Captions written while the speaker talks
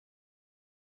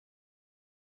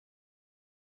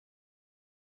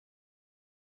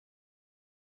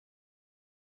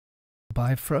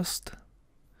Bifrost.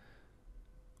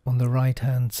 On the right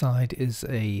hand side is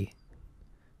a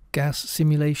gas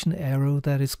simulation, Aero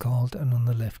that is called, and on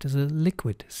the left is a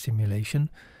liquid simulation,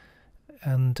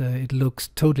 and it looks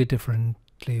totally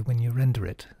differently when you render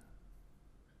it.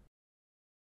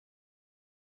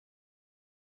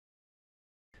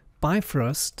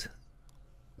 Bifrost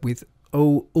with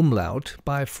O umlaut,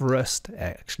 Bifröst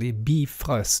actually,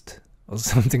 Bifröst or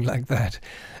something like that,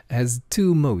 has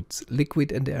two modes,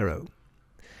 liquid and Aero.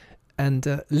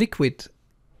 And liquid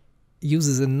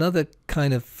uses another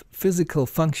kind of physical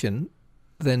function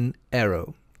than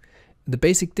Aero. The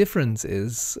basic difference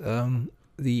is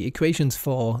the equations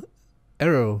for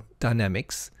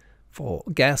aerodynamics, for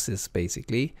gases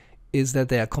basically, is that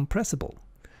they are compressible,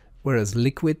 whereas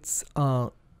liquids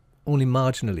are only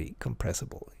marginally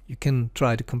compressible. You can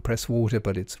try to compress water,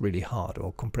 but it's really hard,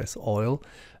 or compress oil,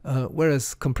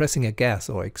 whereas compressing a gas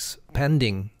or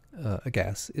expanding a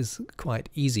gas is quite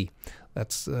easy.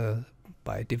 That's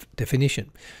by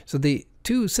definition. So the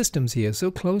two systems here, so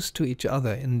close to each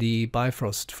other in the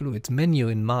Bifrost fluids menu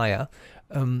in Maya,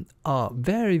 are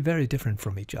very, very different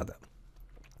from each other.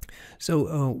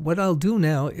 So what I'll do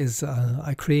now is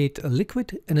I create a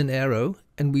liquid and an Aero,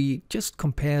 and we just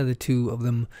compare the two of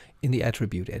them in the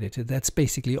attribute editor. That's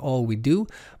basically all we do,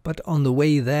 but on the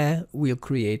way there we'll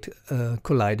create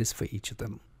colliders for each of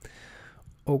them.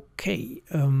 Okay,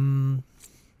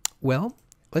 well,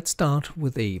 let's start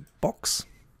with a box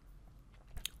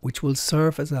which will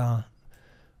serve as our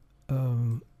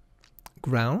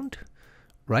ground.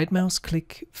 Right mouse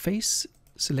click face,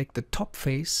 select the top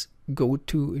face, go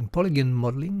to in polygon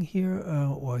modeling here,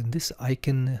 or in this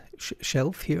icon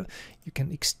shelf here, you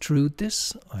can extrude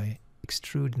this. I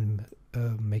extrude and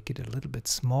make it a little bit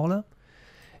smaller,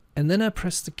 and then I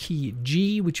press the key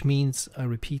G, which means I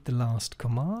repeat the last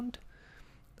command,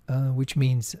 which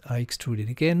means I extrude it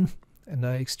again, and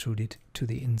I extrude it to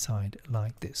the inside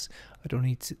like this. I don't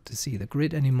need to see the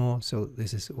grid anymore, so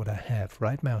this is what I have.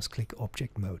 Right mouse click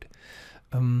object mode.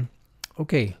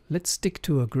 Okay, let's stick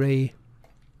to a gray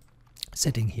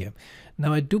setting here.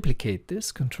 Now I duplicate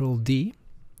this, Control D,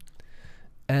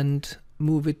 and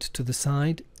move it to the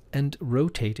side and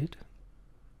rotate it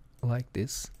like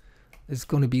this. It's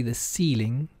going to be the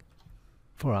ceiling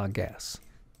for our gas,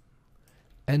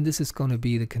 and this is going to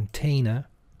be the container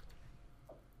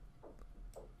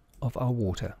of our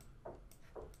water.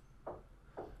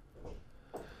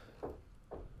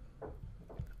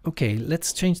 Okay,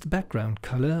 let's change the background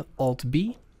color, Alt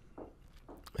B,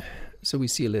 so we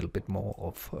see a little bit more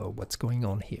of what's going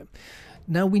on here.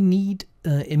 Now we need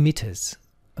emitters.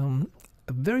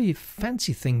 A very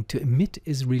fancy thing to emit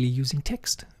is really using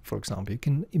text. For example, you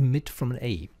can emit from an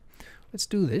A. Let's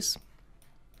do this.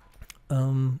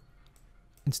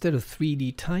 Instead of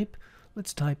 3D type,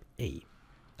 let's type A.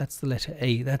 That's the letter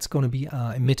A. That's going to be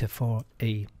our emitter for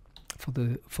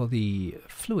the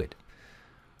fluid.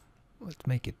 Let's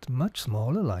make it much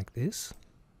smaller like this.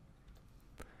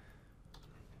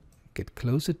 Get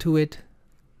closer to it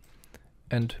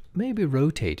and maybe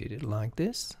rotate it like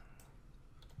this.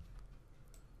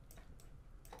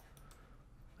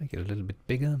 Make it a little bit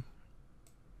bigger.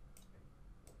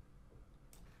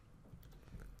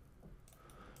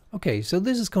 Okay, so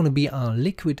this is going to be our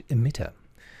liquid emitter.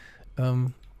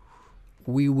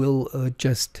 We will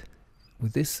just,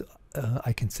 with this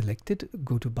I can select it,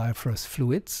 go to Bifrost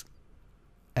Fluids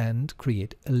and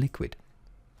create a liquid.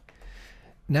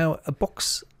 Now a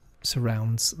box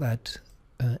surrounds that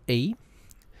A,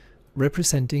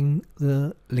 representing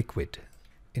the liquid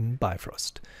in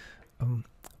Bifrost.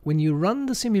 When you run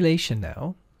the simulation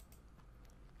now,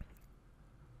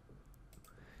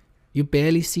 you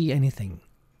barely see anything.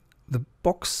 The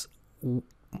box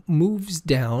moves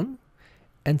down,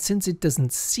 and since it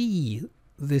doesn't see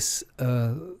this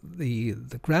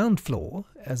the ground floor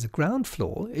as a ground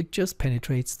floor, it just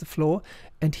penetrates the floor,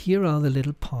 and here are the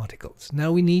little particles.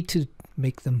 Now we need to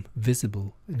make them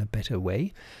visible in a better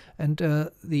way, and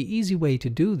the easy way to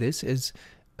do this is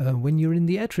when you're in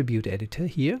the attribute editor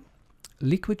here,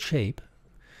 liquid shape,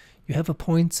 you have a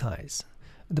point size.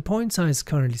 The point size is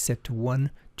currently set to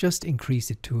 1. Just increase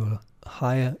it to a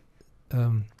higher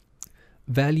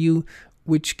value,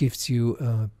 which gives you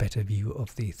a better view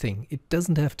of the thing. It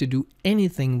doesn't have to do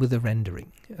anything with the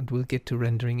rendering, and we'll get to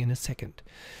rendering in a second.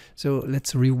 So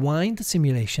let's rewind the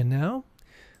simulation now.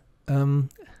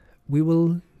 We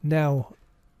will now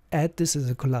add this as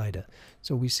a collider.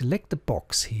 So we select the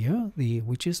box here,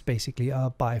 which is basically our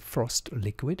Bifrost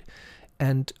liquid,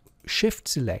 and shift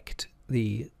select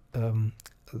the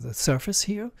surface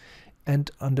here,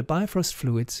 and under Bifrost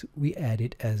Fluids we add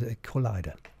it as a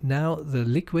collider. Now the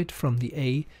liquid from the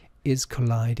A is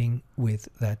colliding with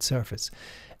that surface.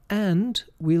 And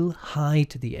we'll hide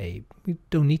the A. We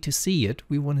don't need to see it.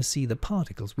 We want to see the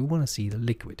particles. We want to see the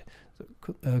liquid.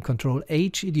 So, Control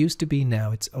H it used to be,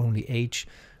 now it's only H,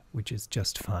 which is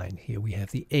just fine. Here we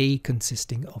have the A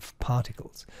consisting of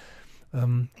particles.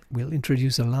 We'll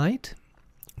introduce a light,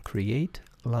 create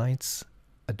lights,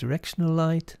 a directional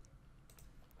light,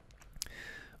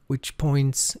 which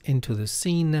points into the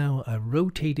scene now. I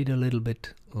rotate it a little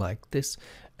bit like this,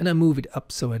 and I move it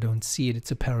up so I don't see it.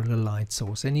 It's a parallel light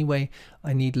source anyway.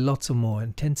 I need lots of more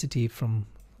intensity from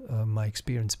my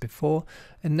experience before.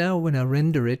 And now when I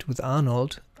render it with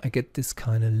Arnold, I get this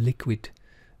kind of liquid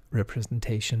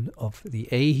representation of the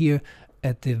A here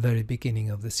at the very beginning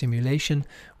of the simulation.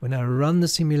 When I run the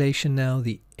simulation now,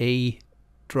 the A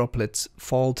droplets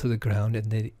fall to the ground and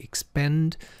they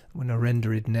expand. When I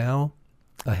render it now,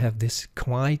 I have this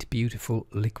quite beautiful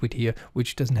liquid here,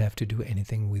 which doesn't have to do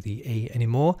anything with the A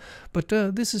anymore, but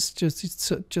this is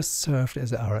just served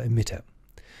as our emitter.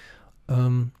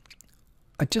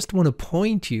 I just want to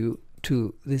point you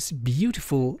to this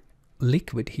beautiful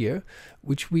liquid here,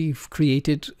 which we've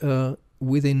created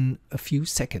within a few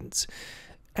seconds.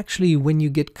 Actually, when you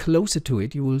get closer to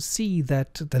it, you will see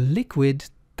that the liquid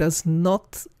does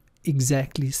not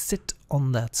exactly sit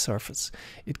on that surface.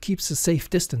 It keeps a safe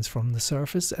distance from the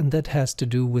surface, and that has to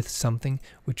do with something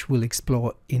which we'll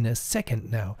explore in a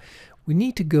second. Now we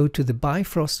need to go to the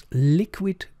Bifrost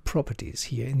liquid properties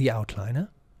here in the outliner.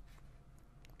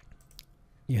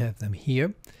 You have them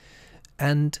here,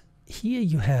 and here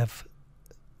you have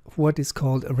what is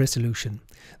called a resolution.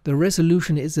 The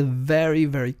resolution is a very,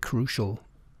 very crucial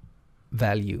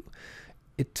value.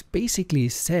 It basically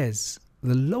says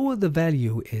the lower the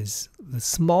value is, the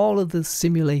smaller the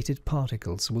simulated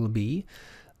particles will be,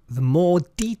 the more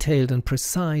detailed and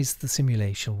precise the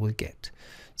simulation will get.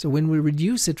 So when we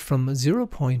reduce it from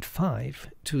 0.5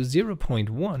 to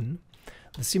 0.1,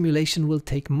 the simulation will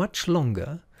take much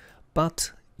longer,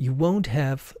 but you won't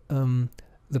have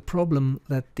the problem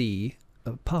that the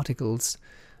particles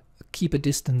keep a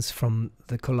distance from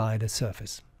the collider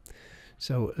surface.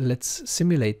 So let's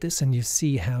simulate this, and you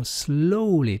see how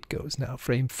slowly it goes now.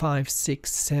 Frame 5,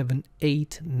 6, 7,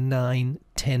 8, 9,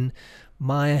 10.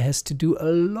 Maya has to do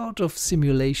a lot of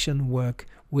simulation work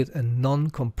with a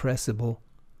non-compressible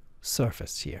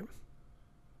surface here.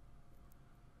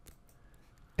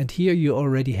 And here you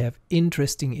already have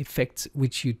interesting effects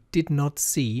which you did not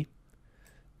see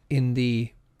in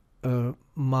the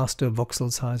master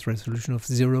voxel size resolution of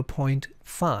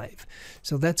 0.5.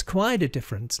 So that's quite a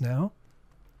difference now.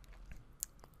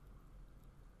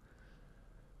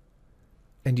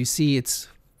 And you see it's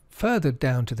further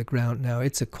down to the ground now.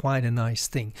 It's quite a nice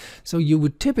thing. So you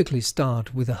would typically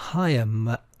start with a higher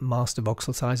master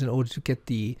voxel size in order to get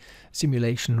the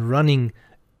simulation running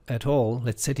at all.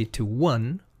 Let's set it to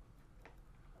 1.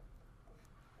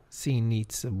 Scene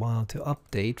needs a while to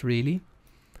update, really.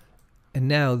 And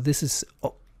now this is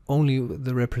only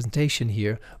the representation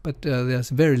here, but there's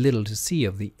very little to see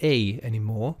of the A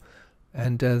anymore,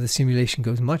 and the simulation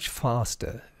goes much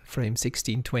faster. Frame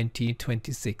 16, 20,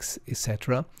 26,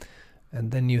 etc.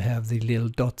 And then you have the little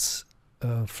dots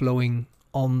flowing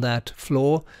on that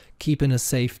floor, keeping a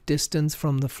safe distance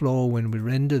from the floor. When we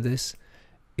render this,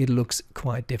 it looks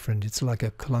quite different. It's like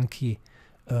a clunky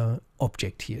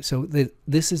object here. So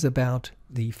this is about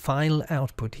the final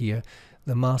output here,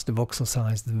 the master voxel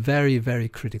size, the very, very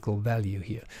critical value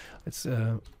here. Let's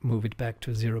move it back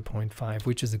to 0.5,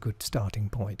 which is a good starting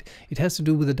point. It has to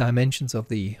do with the dimensions of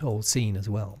the whole scene as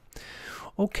well.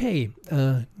 Okay,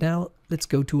 now let's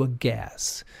go to a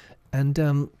gas,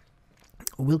 and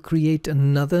we'll create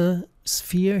another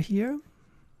sphere here.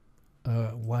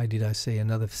 Why did I say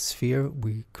another sphere?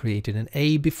 We created an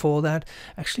A before that.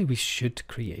 Actually, we should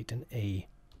create an A.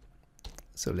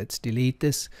 So let's delete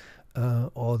this.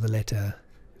 Or the letter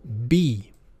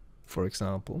B, for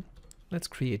example. Let's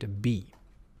create a B.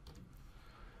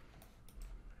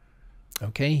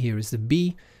 Okay, here is the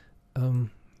B.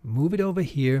 Move it over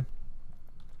here.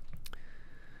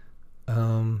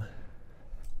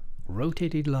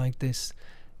 Rotate it like this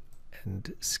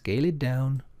and scale it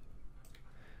down.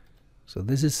 So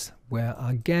this is where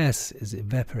our gas is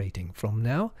evaporating from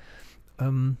now,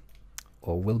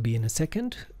 or will be in a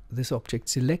second. This object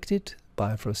selected,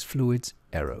 Bifrost Fluids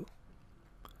Aero.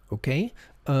 Okay,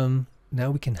 now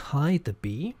we can hide the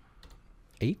B,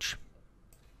 H,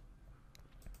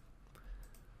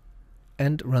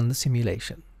 and run the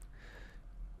simulation.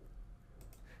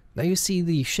 Now you see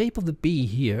the shape of the B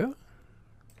here,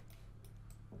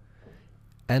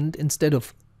 and instead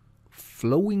of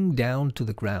flowing down to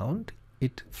the ground,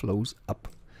 it flows up.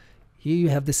 Here you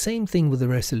have the same thing with the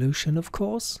resolution, of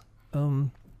course,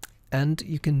 and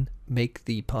you can make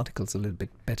the particles a little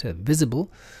bit better visible.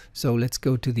 So let's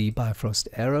go to the Bifrost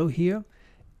Arrow here,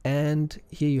 and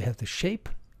here you have the shape,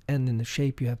 and in the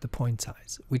shape you have the point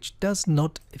size, which does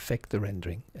not affect the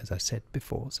rendering, as I said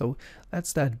before. So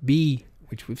that's that B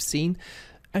which we've seen.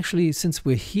 Actually, since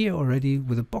we're here already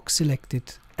with the box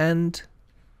selected and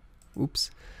the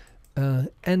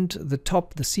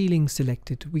top, the ceiling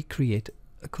selected, we create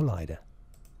a collider.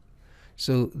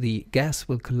 So the gas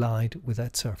will collide with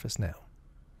that surface now.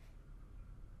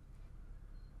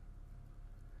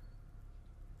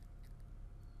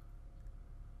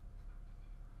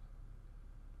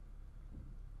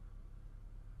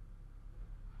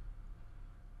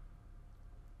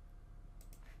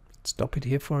 Stop it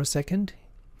here for a second.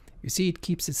 You see it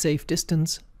keeps a safe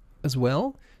distance as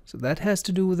well. So that has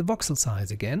to do with the voxel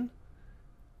size again.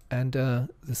 And the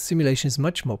simulation is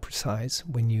much more precise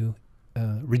when you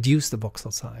reduce the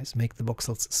voxel size, make the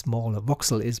voxels smaller.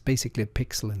 Voxel is basically a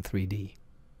pixel in 3D.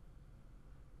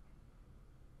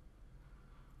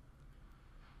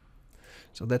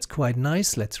 So that's quite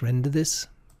nice. Let's render this.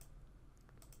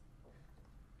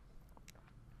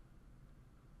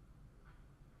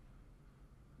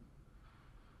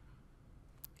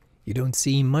 You don't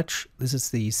see much. This is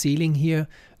the ceiling here,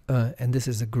 and this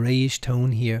is a grayish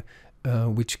tone here,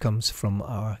 which comes from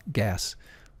our gas.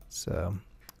 So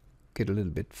get a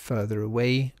little bit further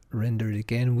away, render it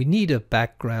again. We need a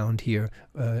background here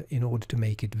in order to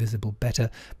make it visible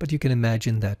better, but you can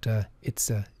imagine that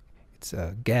it's a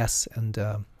gas, and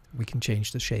we can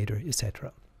change the shader,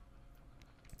 etc.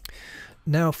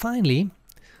 Now finally,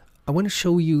 I want to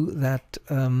show you that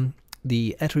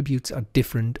the attributes are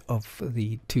different of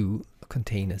the two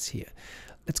containers here.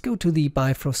 Let's go to the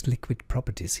Bifrost liquid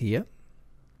properties here.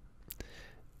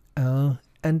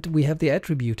 And we have the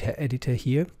attribute editor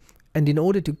here. And in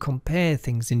order to compare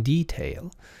things in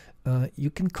detail, you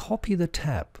can copy the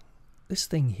tab, this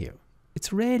thing here.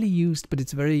 It's rarely used, but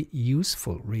it's very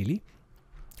useful, really.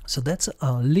 So that's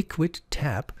our liquid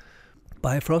tab,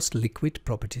 Bifrost liquid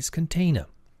properties container,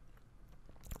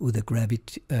 with a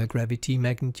gravity,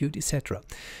 magnitude, etc.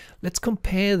 Let's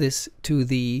compare this to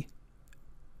the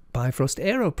Bifrost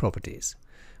Arrow properties.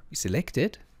 We select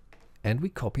it and we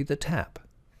copy the tab.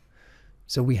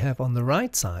 So we have on the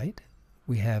right side,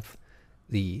 we have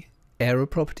the Aero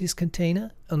properties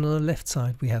container, and on the left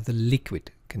side we have the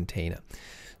liquid container.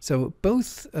 So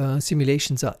both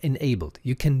simulations are enabled.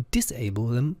 You can disable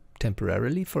them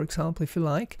temporarily, for example, if you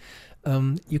like.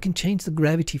 You can change the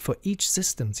gravity for each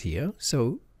systems here.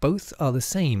 So both are the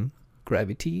same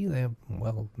gravity. They,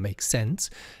 well, make sense.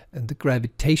 And the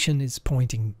gravitation is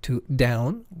pointing to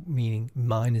down, meaning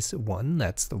 -1.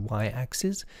 That's the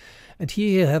y-axis. And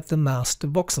here you have the master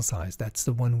voxel size. That's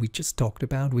the one we just talked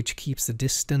about, which keeps the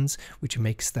distance, which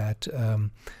makes that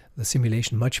the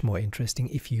simulation much more interesting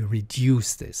if you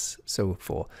reduce this. So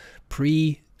for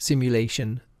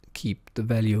pre-simulation, keep the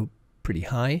value pretty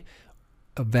high.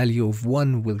 A value of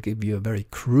 1 will give you a very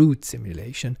crude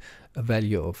simulation. A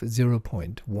value of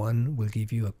 0.1 will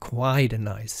give you quite a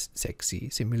nice, sexy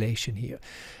simulation here.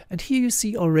 And here you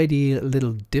see already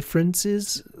little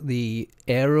differences. The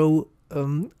Aero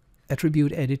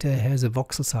attribute editor has a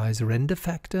voxel size render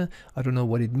factor. I don't know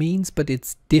what it means, but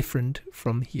it's different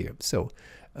from here. So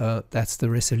that's the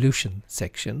resolution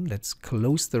section. Let's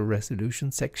close the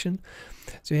resolution section.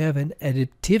 So you have an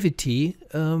adaptivity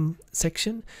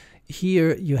section.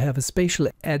 Here you have a spatial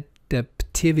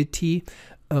adaptivity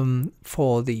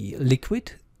for the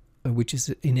liquid, which is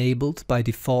enabled by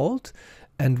default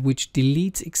and which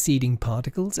deletes exceeding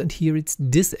particles, and here it's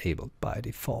disabled by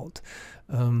default.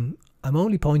 I'm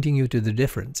only pointing you to the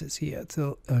differences here.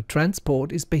 So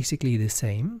transport is basically the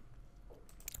same.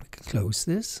 We can close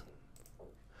this.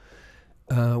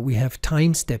 We have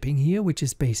time stepping here, which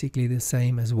is basically the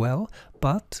same as well,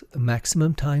 but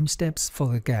maximum time steps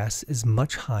for the gas is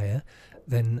much higher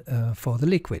than for the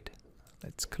liquid.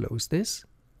 Let's close this.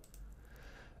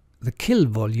 The kill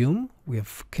volume, we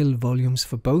have kill volumes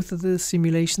for both of the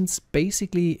simulations.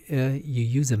 Basically,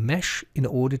 you use a mesh in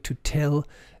order to tell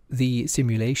the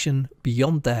simulation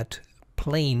beyond that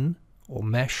plane or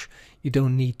mesh. You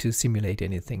don't need to simulate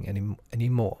anything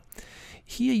anymore.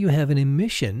 Here you have an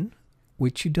emission,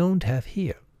 which you don't have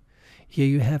here. Here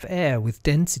you have air with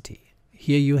density.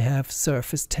 Here you have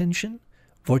surface tension,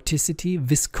 vorticity,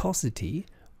 viscosity,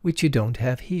 which you don't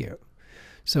have here.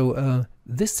 So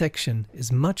this section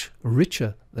is much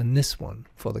richer than this one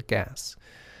for the gas.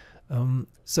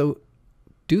 So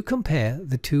do compare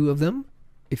the two of them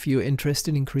if you're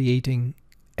interested in creating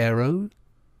Aero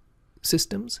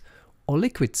systems or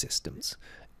liquid systems.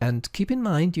 And keep in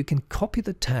mind you can copy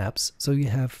the tabs so you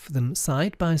have them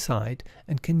side by side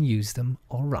and can use them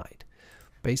all right.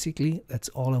 Basically, that's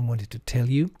all I wanted to tell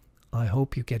you. I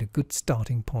hope you get a good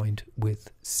starting point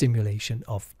with simulation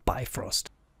of Bifrost.